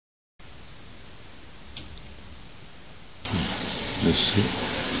You see,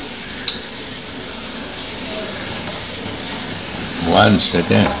 1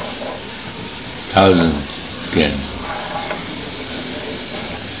 second, 1,000 can.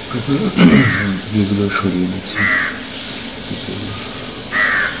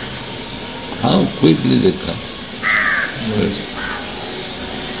 How quickly they come. Yes.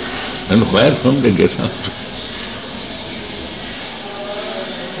 And where from they get out?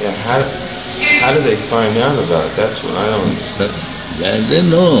 Yeah, how do they find out about it? That's what I don't understand. They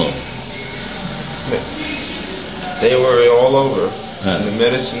know. They were all over. And the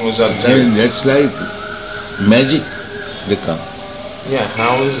medicine was up there. That's like magic, they come. Yeah,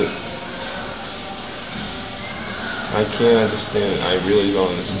 how is it? I can't understand it. I really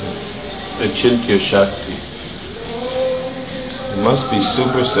don't understand. Achintya Shakti. It must be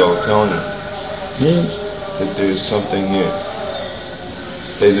Supercell telling them Yes. that there's something here.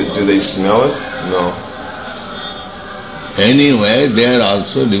 Do they smell it? No. Anyway, they are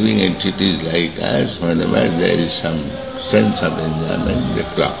also living entities like us. Whenever there is some sense of enjoyment, they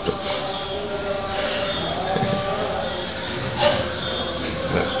clock off.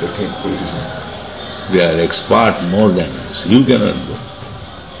 That's the conclusion. They are expert more than us. You cannot go.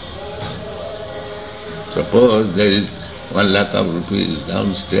 Suppose there is 1 lakh of rupees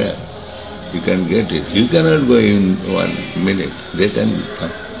downstairs, you can get it. You cannot go in 1 minute. They can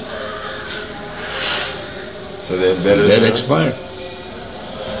come. So they're better They're than expert.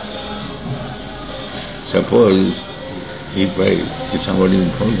 Suppose if somebody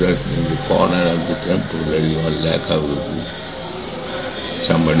informs that in the corner of the temple there is 1 lakh of rupees,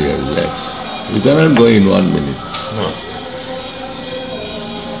 somebody has left. You cannot go in 1 minute. No.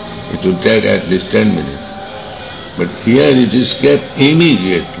 It will take at least 10 minutes. But here it is kept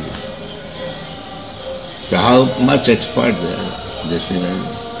immediately. So how much expert they are, just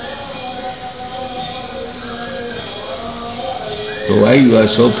imagine. So why you are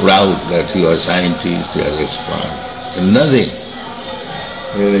so proud that you are scientist, you are expert? Nothing.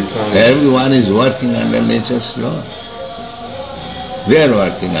 Everyone is working under nature's law. They are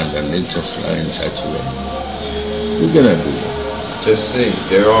working under nature's law in such a way. You cannot do that. Just see,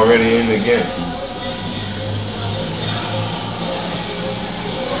 they're already in again.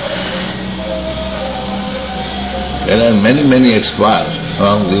 There are many, many experts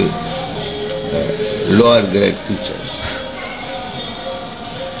among the lower grade teachers.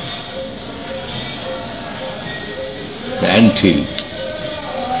 Until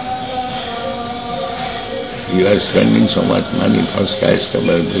you are spending so much money for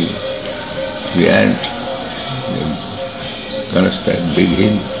skyscraper the ant construct big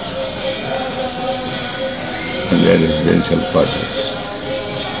hill and their residential quarters.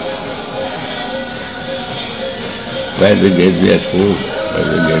 Where they get their food, where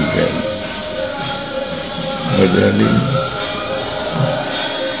they get their what they are doing.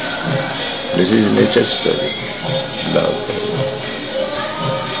 This is nature's story. Love.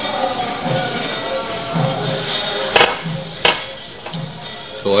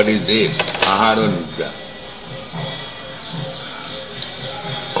 So what is this? Ahara Nidra.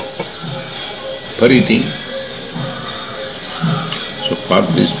 For eating. So for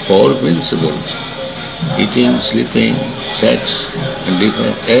these 4 principles, eating, sleeping, sex, and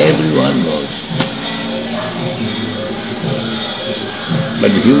different, everyone knows. But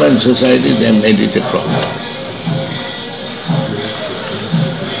the human society, they made it a problem.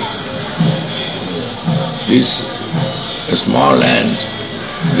 This small ants,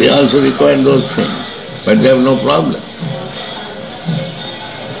 they also require those things, but they have no problem.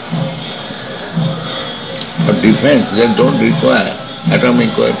 For defense, they don't require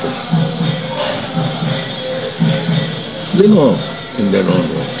atomic weapons. They know in their own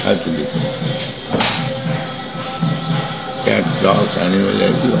way how to defend. Cat, dogs, animals,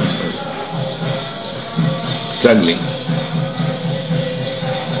 everyone knows. Struggling.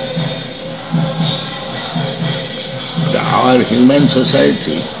 Our human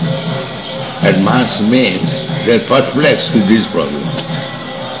society at mass means they are perplexed with these problems.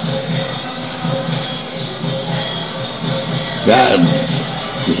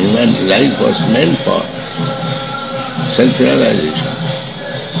 The human life was meant for self-realization.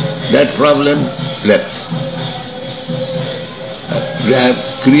 That problem left. They have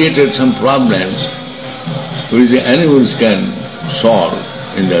created some problems which the animals can solve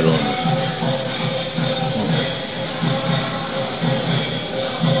in their own way.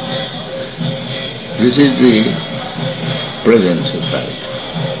 This is the present society.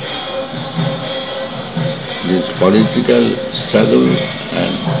 This political struggle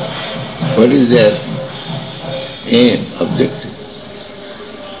and what is their aim, objective?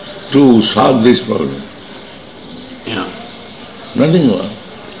 To solve this problem. Yeah. Nothing more.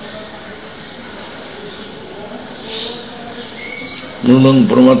 Nunam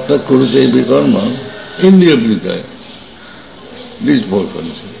pramatta kurute vikarma indriya pritaya. These four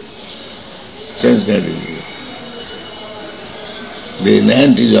concepts. Sense category. The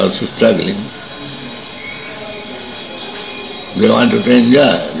ant is also struggling. They want to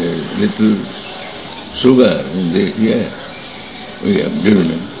enjoy the little sugar in the air. We have given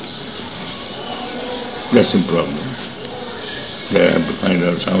them. That's the problem. They have to find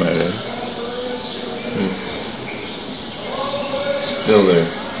out somewhere else. Still there.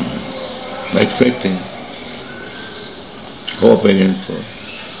 Expecting. Hope against hope.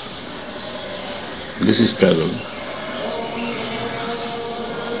 This is struggle.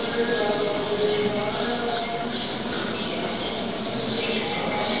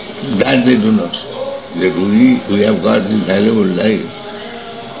 That they do not. That we have got this valuable life.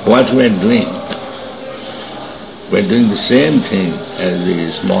 What we are doing the same thing as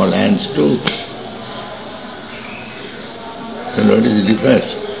the small ants do. Then what is the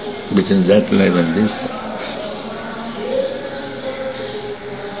difference between that life and this life?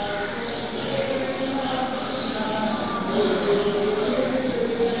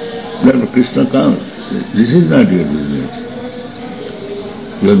 Then Krishna comes. This is not your business.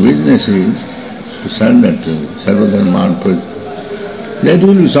 Your business is to surrender to me, sarvadharman prit. That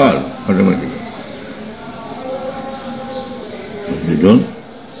will be solved automatically. But they don't.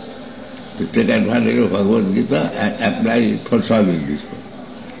 To take advantage of Bhagavad Gita and apply it for solving this problem.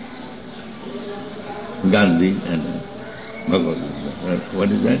 Gandhi and Bhagavad Gita. What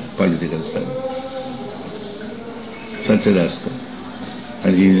is that? Political study. Satyadaska.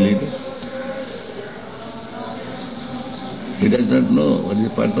 And he is leader. He does not know what is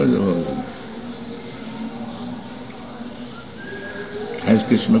the purpose of all this. Has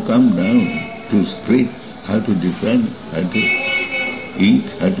Krishna come down to street, how to defend, how to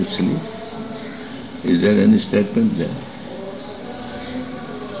eat, how to sleep? Is there any statement there?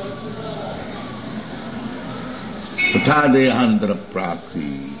 Tatha dehantara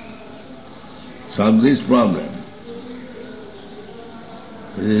prakti. Solve this problem.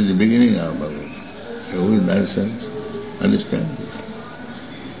 This is the beginning of Bhagavad Gita. Who in that sense? Understand?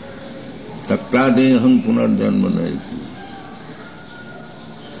 Takta deham punarjanma naiti.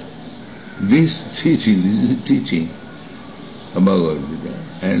 This is teaching of Bhagavad Gita.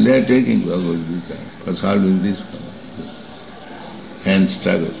 And they are taking Bhagavad Gita for solving this problem. And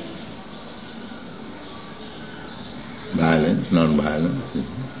struggle. Violence, non-violence.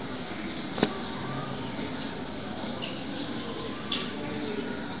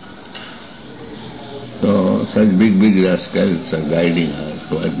 So, such big rascals are guiding us,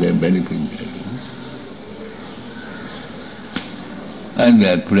 what they are benefiting. And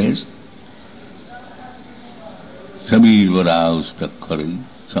they are praised. Sabir Varaus Takkari,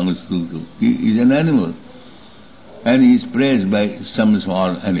 Samasthutu. He is an animal. And he is praised by some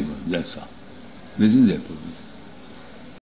small animal, that's all. This is their problem.